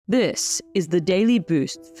This is the daily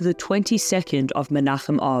boost for the 22nd of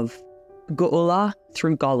Menachem Av, Geulah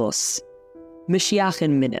Through Golus, Moshiach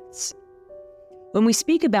in minutes. When we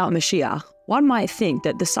speak about Moshiach, one might think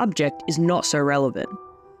that the subject is not so relevant,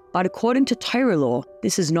 but according to Torah law,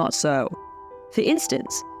 this is not so. For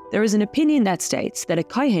instance, there is an opinion that states that a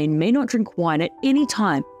kohen may not drink wine at any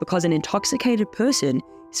time because an intoxicated person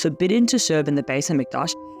is forbidden to serve in the Beis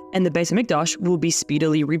HaMikdash, and the Beis HaMikdash will be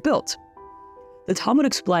speedily rebuilt. The Talmud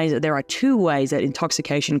explains that there are two ways that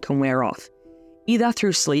intoxication can wear off, either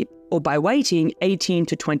through sleep or by waiting 18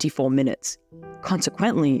 to 24 minutes.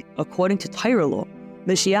 Consequently, according to Torah law,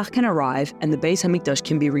 Moshiach can arrive and the Beis HaMikdash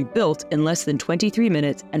can be rebuilt in less than 23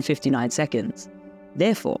 minutes and 59 seconds.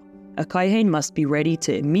 Therefore, a kohen must be ready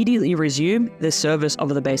to immediately resume the service of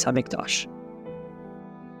the Beis HaMikdash.